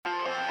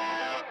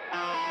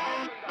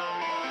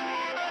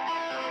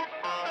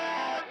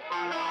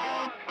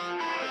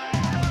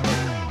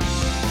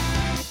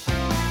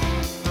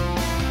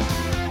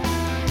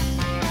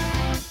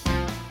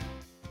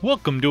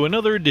Welcome to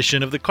another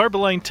edition of the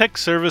Carboline Tech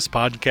Service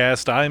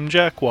Podcast. I'm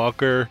Jack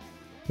Walker.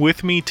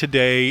 With me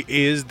today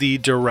is the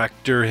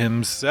director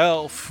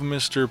himself,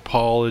 Mr.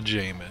 Paul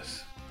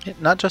Ajamis. Yeah,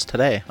 not just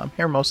today. I'm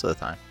here most of the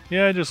time.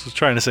 Yeah, I just was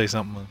trying to say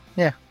something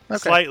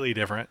slightly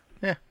different.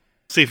 Yeah.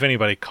 See if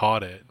anybody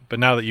caught it. But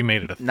now that you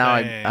made it a thing. Now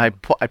I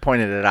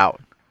pointed it out.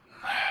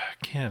 I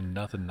can't have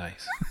nothing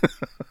nice.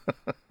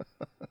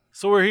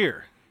 So we're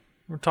here.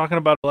 We're talking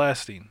about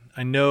blasting.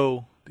 I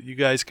know that you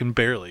guys can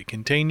barely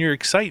contain your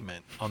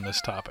excitement on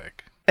this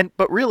topic.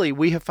 But really,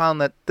 we have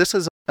found that this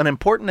is an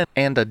important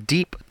and a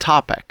deep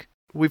topic.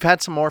 We've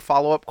had some more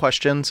follow-up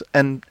questions,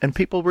 and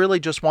people really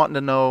just wanting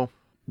to know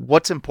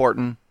what's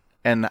important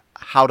and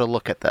how to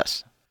look at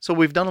this. So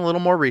we've done a little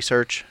more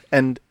research,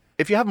 and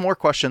if you have more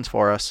questions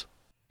for us,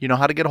 you know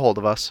how to get a hold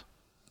of us.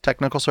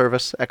 Technical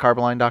service at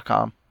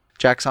carboline.com.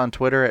 Jack's on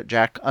Twitter at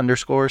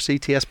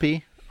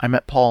Jack_CTSP. I'm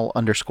at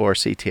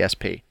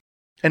Paul_CTSP.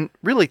 And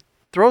really,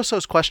 throw us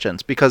those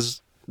questions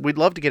because we'd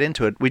love to get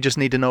into it. We just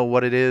need to know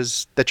what it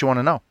is that you want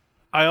to know.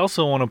 I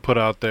also want to put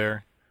out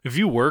there, if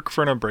you work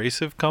for an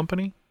abrasive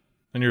company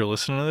and you're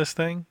listening to this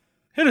thing,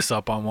 hit us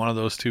up on one of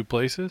those two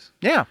places.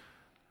 Yeah.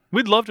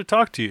 We'd love to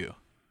talk to you.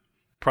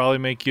 Probably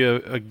make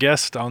you a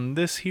guest on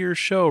this here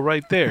show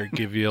right there.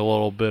 Give you a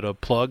little bit of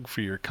plug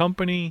for your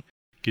company.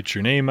 Get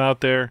your name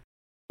out there.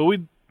 But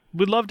we'd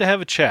love to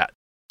have a chat.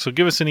 So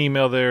give us an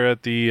email there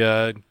at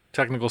the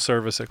technical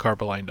service at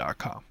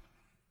carboline.com.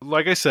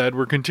 Like I said,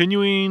 we're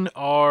continuing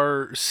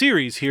our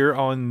series here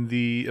on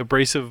the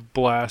abrasive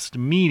blast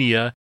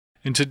media.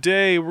 And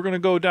today we're going to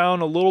go down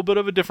a little bit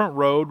of a different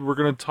road. We're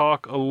going to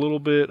talk a little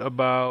bit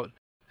about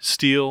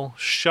steel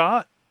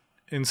shot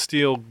and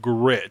steel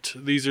grit.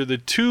 These are the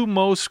two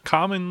most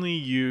commonly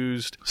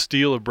used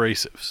steel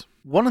abrasives.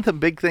 One of the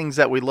big things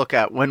that we look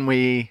at when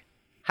we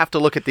have to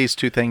look at these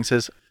two things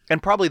is,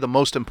 and probably the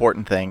most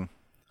important thing,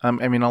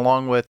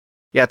 along with,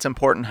 it's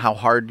important how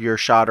hard your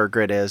shot or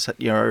grit is,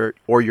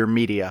 or your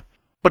media,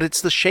 but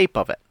it's the shape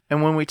of it.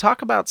 And when we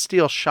talk about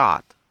steel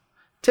shot,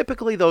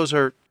 typically those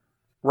are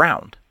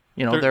round.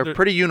 They're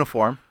pretty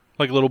uniform.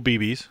 Like little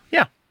BBs.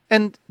 Yeah.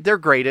 And they're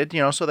graded,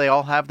 so they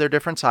all have their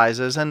different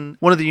sizes. And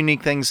one of the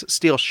unique things,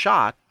 steel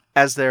shot,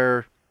 as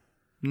their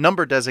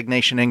number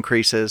designation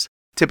increases,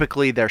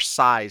 typically their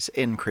size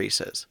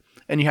increases.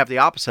 And you have the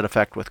opposite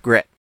effect with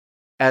grit.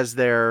 As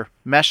their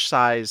mesh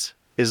size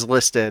is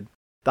listed,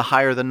 the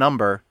higher the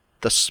number,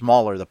 the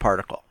smaller the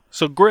particle.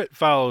 So grit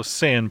follows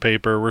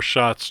sandpaper, where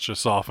shot's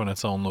just off in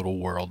its own little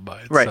world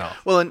by itself.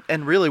 Right. Well,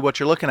 and really what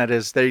you're looking at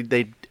is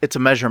it's a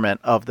measurement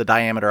of the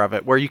diameter of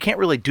it, where you can't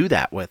really do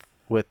that with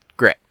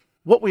grit.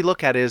 What we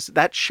look at is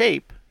that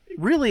shape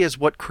really is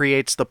what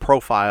creates the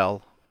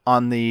profile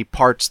on the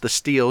parts, the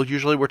steel.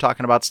 Usually we're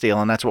talking about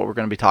steel, and that's what we're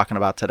going to be talking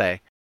about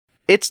today.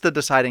 It's the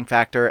deciding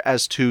factor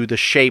as to the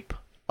shape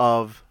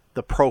of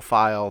the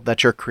profile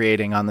that you're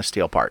creating on the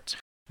steel parts.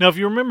 Now, if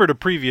you remember the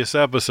previous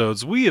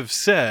episodes, we have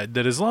said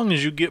that as long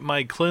as you get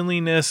my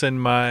cleanliness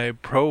and my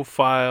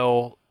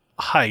profile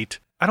height,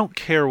 I don't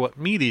care what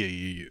media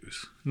you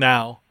use.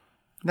 Now,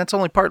 that's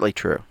only partly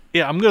true.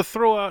 Yeah, I'm going to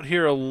throw out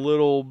here a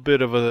little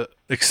bit of an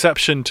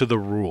exception to the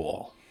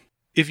rule.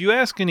 If you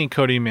ask any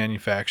coating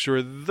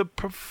manufacturer, the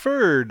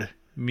preferred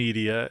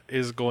media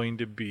is going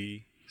to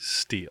be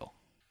steel.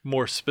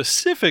 More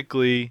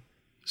specifically,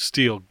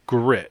 steel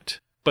grit.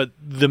 But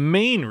the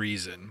main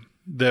reason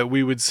that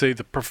we would say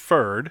the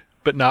preferred,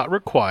 but not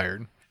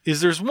required,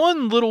 is there's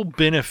one little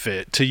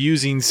benefit to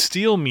using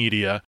steel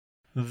media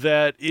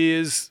that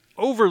is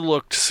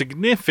overlooked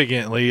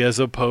significantly as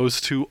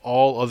opposed to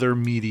all other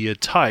media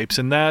types,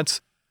 and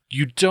that's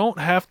you don't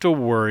have to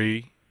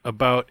worry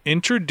about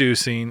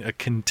introducing a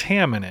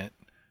contaminant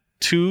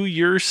to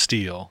your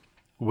steel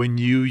when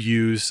you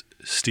use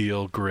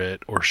steel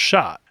grit or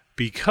shot,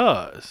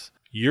 because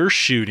you're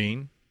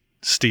shooting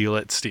steel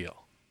at steel.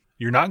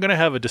 You're not going to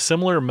have a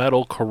dissimilar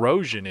metal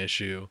corrosion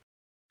issue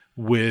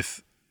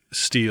with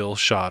steel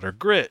shot or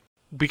grit,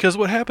 because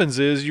what happens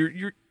is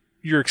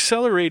you're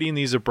accelerating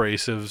these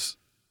abrasives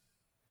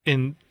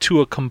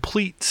into a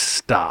complete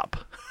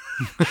stop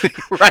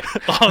right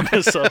on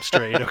the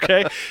substrate,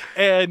 okay?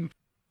 And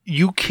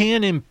you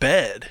can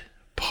embed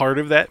part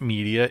of that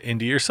media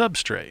into your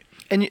substrate.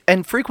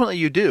 And frequently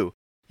you do.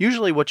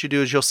 Usually what you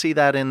do is you'll see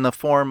that in the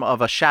form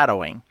of a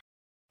shadowing,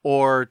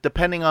 or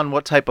depending on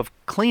what type of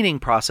cleaning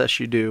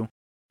process you do.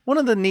 One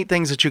of the neat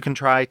things that you can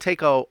try,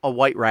 take a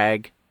white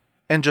rag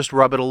and just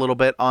rub it a little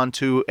bit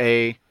onto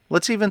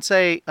let's even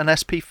say an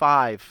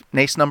SP5,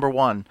 NACE number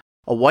 1,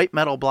 a white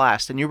metal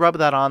blast, and you rub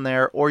that on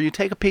there, or you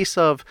take a piece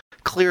of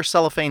clear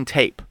cellophane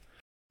tape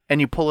and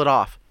you pull it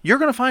off. You're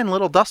going to find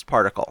little dust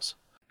particles,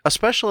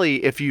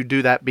 especially if you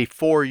do that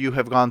before you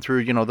have gone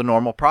through, the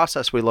normal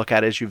process we look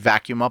at is you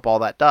vacuum up all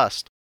that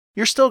dust.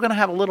 You're still going to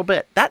have a little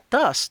bit. That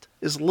dust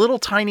is little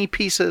tiny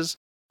pieces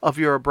of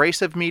your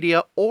abrasive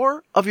media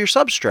or of your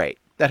substrate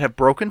that have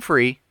broken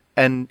free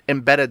and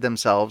embedded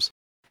themselves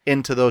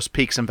into those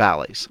peaks and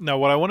valleys. Now,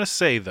 what I want to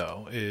say,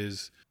 though,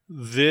 is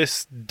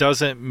this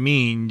doesn't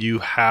mean you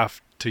have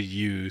to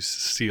use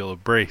steel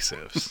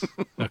abrasives,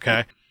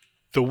 okay?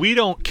 The we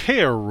don't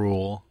care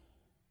rule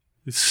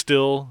is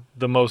still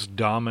the most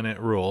dominant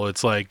rule.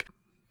 It's like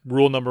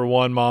rule number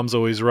 1, mom's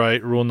always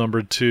right. Rule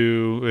number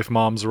 2, if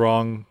mom's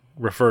wrong,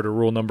 refer to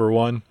rule number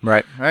 1.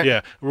 Right.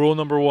 Yeah, rule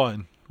number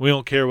 1, we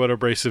don't care what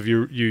abrasive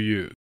you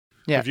use.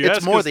 Yeah,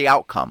 it's more the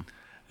outcome.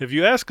 If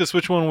you ask us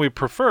which one we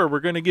prefer, we're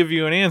going to give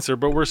you an answer,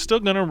 but we're still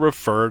going to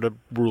refer to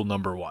rule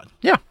number 1.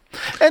 Yeah.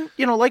 And,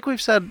 like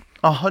we've said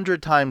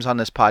 100 times on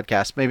this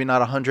podcast, maybe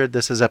not 100,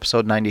 this is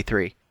episode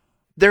 93.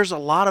 There's a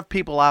lot of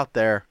people out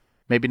there,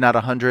 maybe not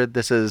 100,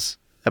 this is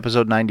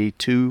episode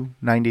 92,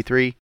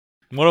 93.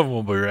 One of them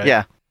will be right.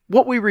 Yeah.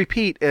 What we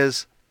repeat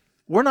is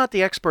we're not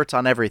the experts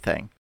on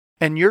everything.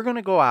 And you're going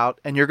to go out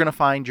and you're going to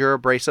find your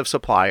abrasive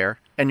supplier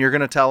and you're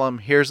going to tell them,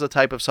 here's the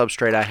type of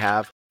substrate I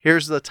have.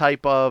 Here's the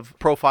type of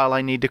profile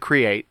I need to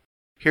create.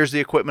 Here's the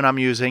equipment I'm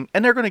using.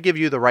 And they're going to give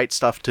you the right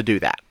stuff to do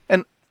that.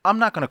 And I'm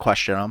not going to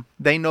question them.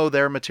 They know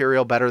their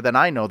material better than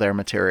I know their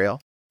material.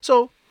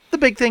 So the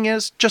big thing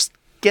is just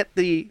get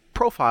the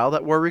profile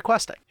that we're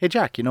requesting. Hey,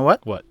 Jack, you know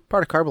what? What?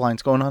 Part of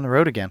Carboline's going on the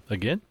road again.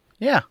 Again?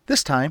 Yeah.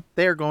 This time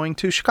they are going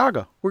to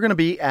Chicago. We're going to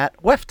be at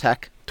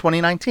WEFTEC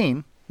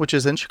 2019, which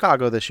is in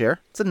Chicago this year.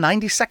 It's the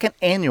 92nd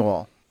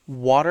annual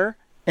Water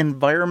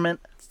Environment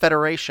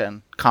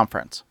Federation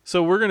conference.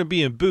 So we're going to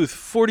be in booth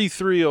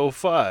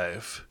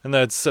 4305, and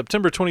that's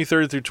September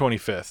 23rd through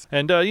 25th.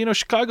 And,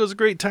 Chicago's a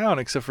great town,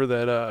 except for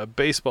that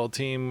baseball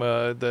team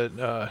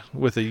that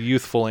with a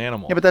youthful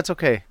animal. Yeah, but that's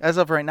okay. As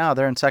of right now,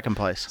 they're in second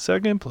place.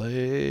 Second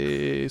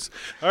place.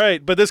 All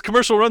right, but this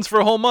commercial runs for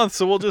a whole month,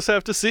 so we'll just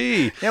have to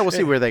see. Yeah, we'll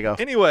see where they go.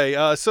 Anyway,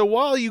 so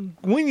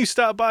when you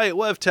stop by at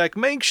WEFTEC,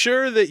 make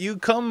sure that you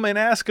come and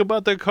ask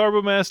about the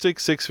Carbomastic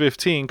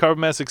 615.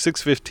 Carbomastic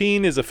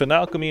 615 is a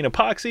phenalkylamine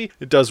epoxy.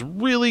 It does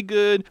really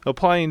good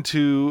applying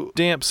to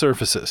damp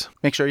surfaces.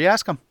 Make sure you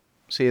ask them.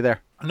 See you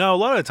there. Now, a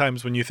lot of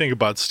times when you think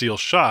about steel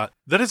shot,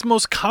 that is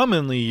most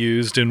commonly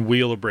used in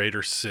wheel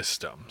abrader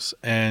systems.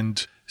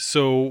 And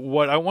so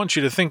what I want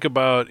you to think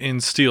about in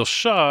steel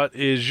shot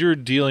is you're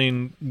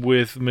dealing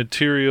with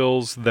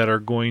materials that are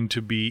going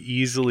to be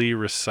easily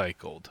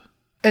recycled.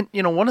 And,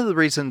 one of the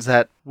reasons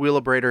that wheel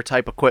abrader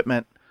type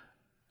equipment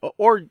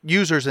or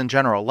users in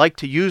general like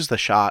to use the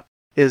shot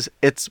is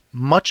it's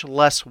much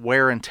less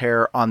wear and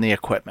tear on the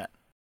equipment.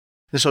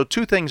 So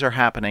 2 things are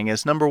happening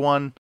is number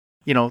 1,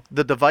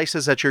 the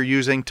devices that you're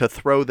using to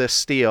throw this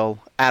steel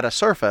at a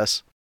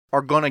surface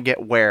are going to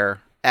get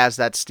wear as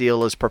that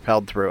steel is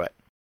propelled through it.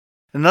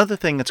 Another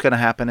thing that's going to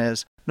happen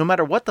is no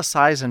matter what the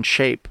size and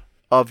shape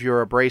of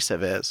your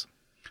abrasive is,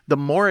 the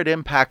more it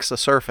impacts the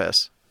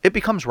surface, it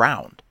becomes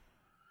round.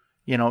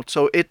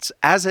 So it's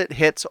as it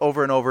hits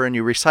over and over and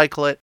you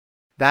recycle it,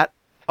 that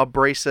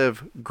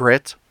abrasive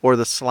grit or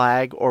the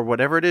slag or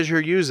whatever it is you're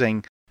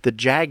using, the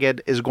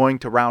jagged is going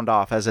to round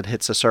off as it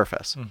hits the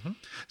surface. Mm-hmm.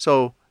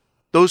 So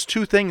those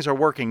 2 things are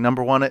working.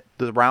 Number 1,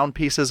 the round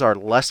pieces are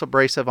less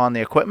abrasive on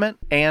the equipment,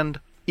 and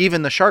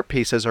even the sharp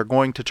pieces are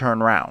going to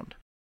turn round.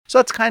 So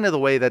that's kind of the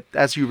way that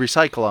as you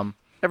recycle them,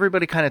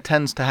 everybody kind of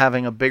tends to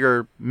having a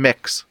bigger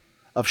mix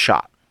of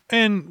shot.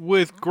 And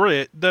with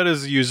grit, that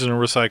is used in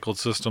recycled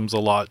systems a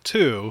lot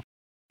too.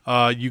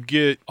 You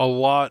get a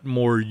lot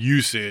more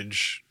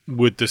usage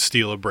with the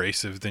steel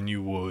abrasive than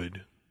you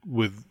would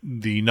with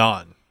the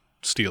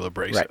non-steel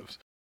abrasives.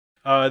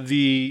 Right.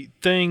 The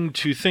thing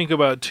to think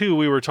about too,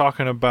 we were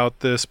talking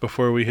about this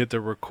before we hit the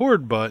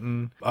record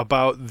button,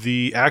 about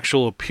the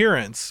actual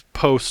appearance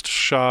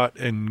post-shot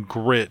and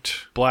grit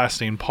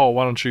blasting. Paul,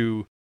 why don't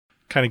you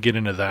kind of get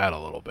into that a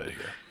little bit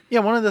here? Yeah,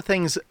 one of the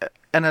things,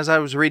 and as I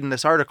was reading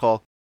this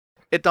article,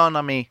 it dawned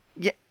on me,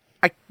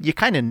 you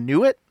kind of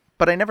knew it,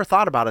 but I never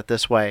thought about it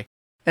this way.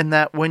 And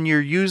that when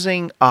you're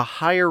using a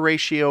higher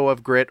ratio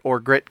of grit or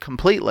grit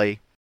completely,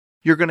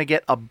 you're going to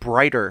get a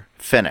brighter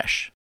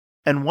finish.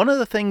 And one of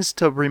the things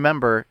to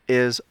remember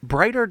is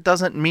brighter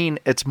doesn't mean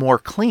it's more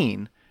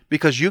clean,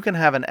 because you can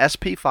have an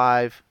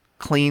SP5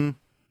 clean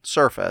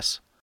surface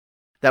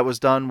that was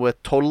done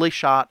with totally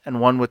shot and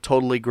one with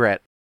totally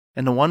grit.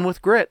 And the one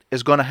with grit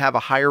is going to have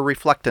a higher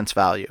reflectance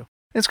value.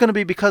 It's going to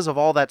be because of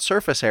all that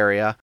surface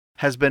area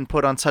has been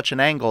put on such an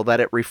angle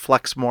that it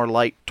reflects more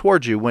light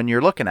towards you when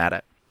you're looking at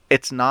it.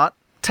 It's not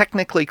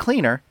technically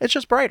cleaner, it's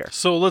just brighter.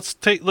 So let's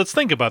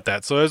think about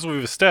that. So as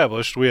we've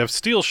established, we have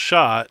steel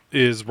shot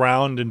is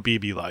round and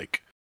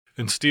BB-like.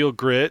 And steel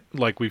grit,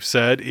 like we've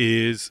said,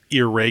 is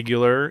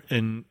irregular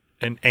and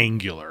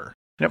angular.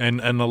 Yep.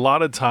 And a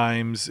lot of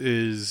times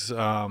is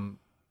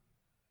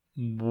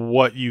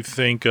what you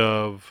think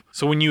of.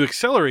 So when you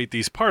accelerate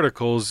these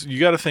particles, you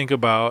got to think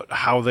about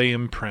how they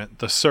imprint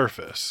the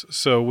surface.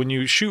 So when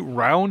you shoot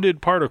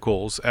rounded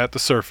particles at the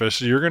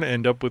surface, you're going to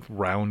end up with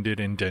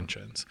rounded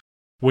indentions.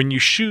 When you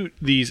shoot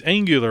these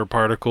angular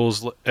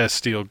particles as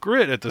steel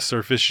grit at the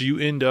surface, you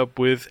end up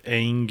with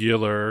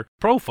angular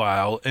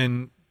profile.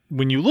 And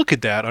when you look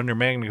at that under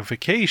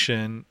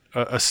magnification,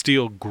 a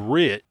steel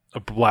grit, a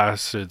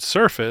blasted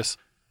surface,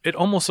 it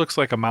almost looks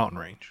like a mountain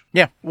range.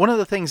 Yeah. One of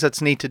the things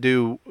that's neat to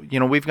do,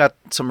 we've got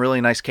some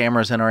really nice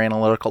cameras in our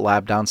analytical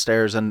lab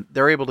downstairs, and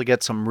they're able to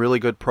get some really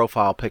good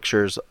profile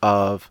pictures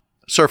of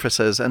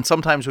surfaces, and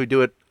sometimes we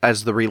do it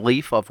as the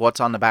relief of what's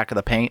on the back of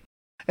the paint.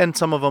 And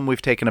some of them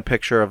we've taken a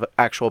picture of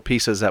actual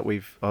pieces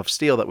of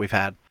steel that we've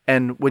had.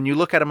 And when you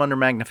look at them under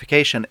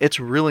magnification, it's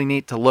really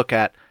neat to look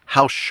at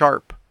how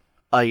sharp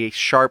a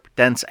sharp,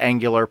 dense,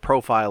 angular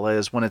profile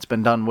is when it's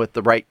been done with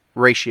the right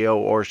ratio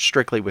or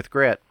strictly with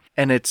grit.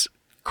 And it's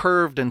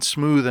curved and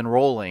smooth and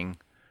rolling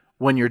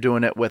when you're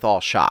doing it with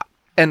all shot.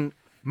 And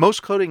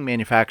most coating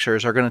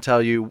manufacturers are going to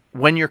tell you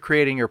when you're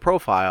creating your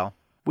profile,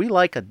 we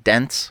like a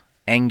dense,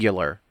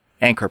 angular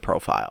anchor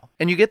profile.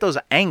 And you get those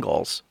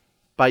angles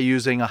by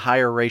using a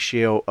higher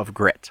ratio of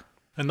grit.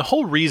 And the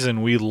whole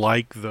reason we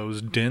like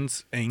those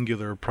dense,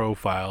 angular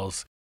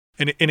profiles,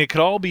 and it could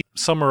all be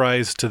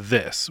summarized to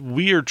this: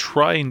 we are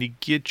trying to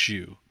get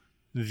you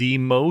the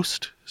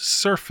most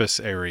surface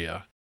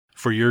area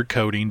for your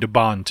coating to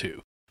bond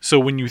to. So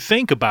when you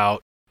think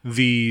about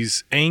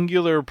these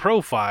angular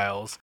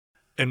profiles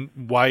and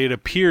why it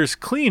appears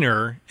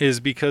cleaner is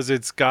because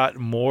it's got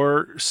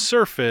more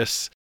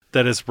surface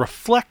that is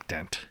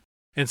reflectant.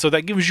 And so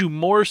that gives you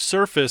more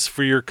surface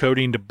for your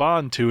coating to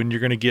bond to, and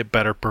you're going to get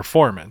better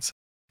performance.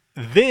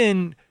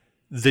 Then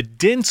the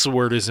dense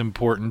word is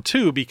important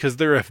too, because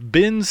there have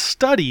been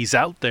studies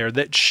out there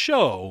that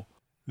show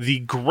the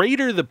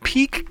greater the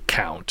peak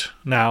count.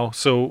 Now,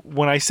 so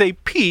when I say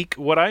peak,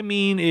 what I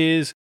mean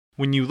is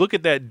when you look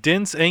at that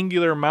dense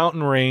angular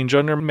mountain range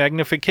under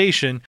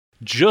magnification,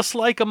 just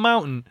like a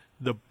mountain,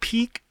 the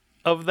peak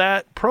of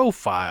that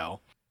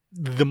profile,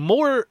 the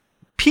more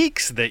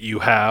peaks that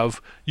you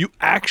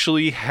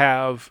actually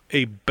have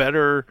a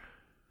better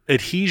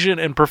adhesion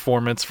and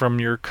performance from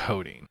your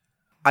coating.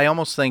 I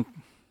almost think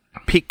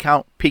peak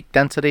count, peak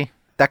density,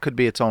 that could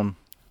be its own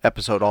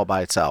episode all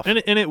by itself. And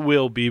it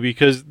will be,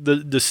 because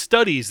the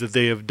studies that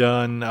they have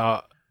done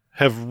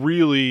have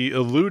really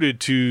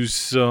alluded to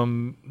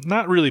some,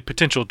 not really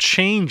potential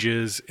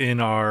changes in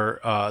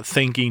our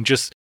thinking,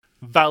 just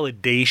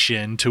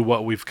validation to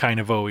what we've kind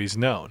of always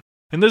known.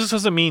 And this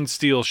doesn't mean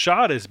steel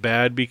shot is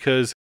bad,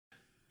 because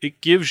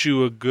it gives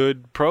you a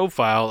good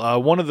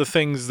profile. One of the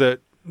things that,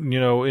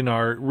 in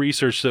our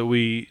research that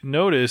we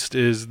noticed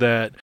is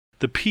that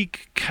the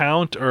peak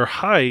count or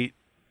height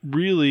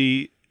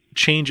really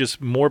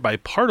changes more by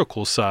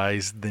particle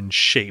size than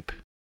shape.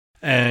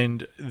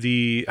 And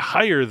the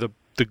higher, the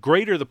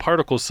greater the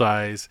particle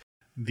size,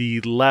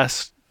 the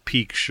less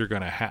peaks you're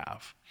going to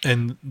have.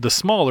 And the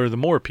smaller, the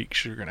more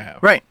peaks you're going to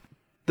have. Right.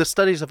 The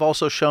studies have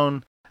also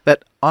shown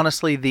that,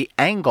 honestly, the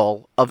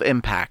angle of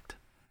impact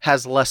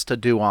has less to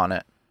do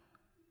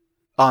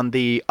on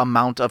the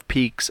amount of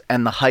peaks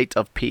and the height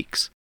of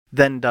peaks,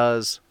 than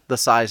does the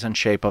size and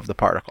shape of the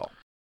particle.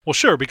 Well,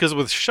 sure, because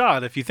with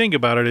shot, if you think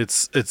about it,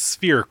 it's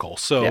spherical.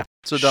 So yeah.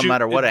 So it doesn't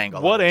matter what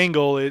angle. What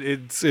angle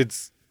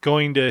it's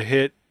going to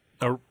hit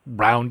a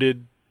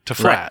rounded to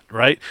flat,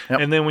 right? Yep.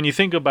 And then when you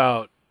think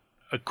about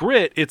a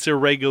grit, it's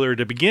irregular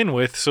to begin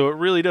with, so it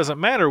really doesn't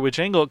matter which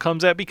angle it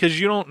comes at, because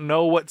you don't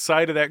know what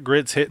side of that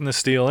grit's hitting the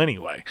steel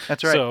anyway.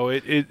 That's right. So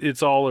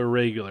it's all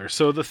irregular.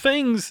 So the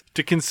things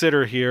to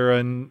consider here,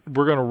 and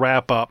we're going to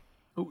wrap up,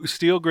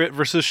 steel grit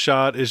versus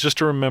shot, is just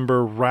to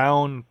remember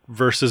round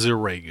versus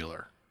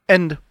irregular.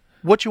 And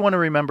what you want to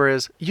remember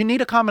is you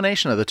need a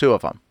combination of the two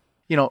of them.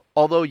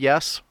 Although,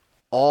 yes,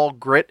 all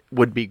grit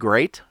would be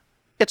great,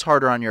 it's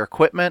harder on your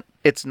equipment.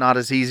 It's not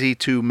as easy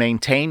to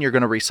maintain. You're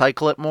going to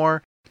recycle it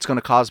more. It's going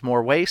to cause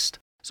more waste.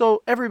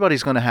 So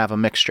everybody's going to have a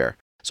mixture.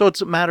 So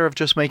it's a matter of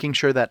just making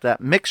sure that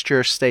that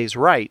mixture stays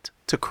right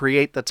to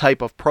create the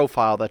type of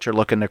profile that you're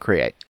looking to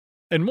create.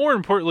 And more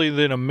importantly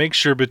than a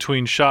mixture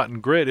between shot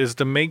and grit is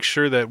to make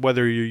sure that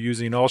whether you're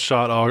using all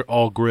shot,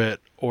 all grit,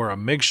 or a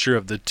mixture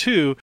of the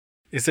two,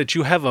 is that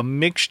you have a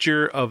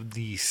mixture of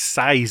the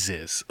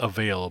sizes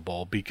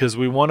available, because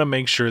we want to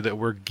make sure that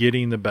we're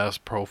getting the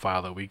best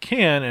profile that we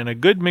can. And a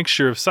good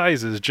mixture of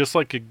sizes, just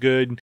like a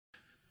good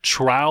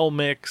trowel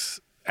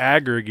mix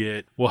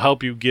aggregate, will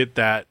help you get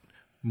that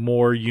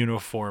more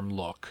uniform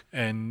look.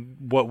 And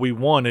what we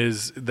want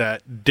is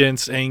that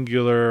dense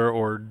angular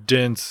or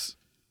dense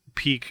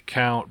peak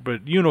count,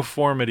 but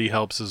uniformity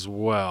helps as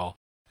well.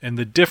 And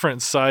the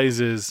different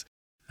sizes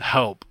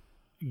help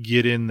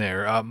get in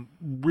there.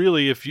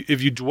 Really, if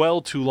you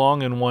dwell too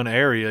long in one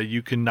area,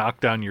 you can knock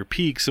down your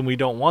peaks, and we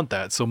don't want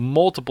that. So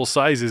multiple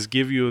sizes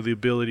give you the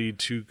ability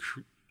to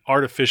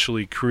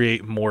artificially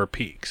create more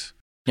peaks.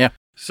 Yeah.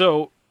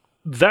 So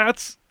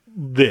that's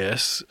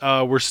this.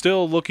 We're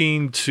still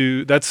looking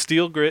to, that's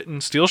steel grit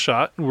and steel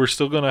shot. We're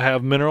still going to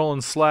have mineral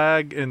and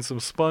slag and some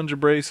sponge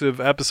abrasive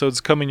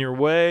episodes coming your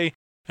way.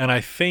 And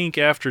I think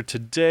after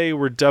today,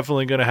 we're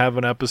definitely going to have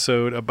an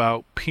episode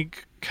about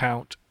peak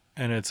count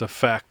and its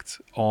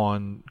effect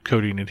on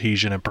coating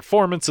adhesion and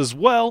performance as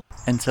well.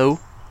 And so,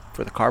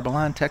 for the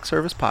Carboline Tech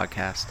Service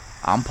Podcast,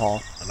 I'm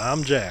Paul. And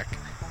I'm Jack.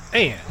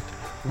 And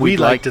we'd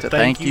like to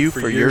thank you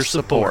for your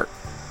support.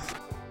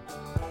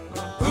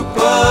 Who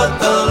put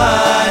the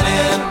line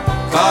in?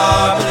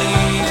 Carbon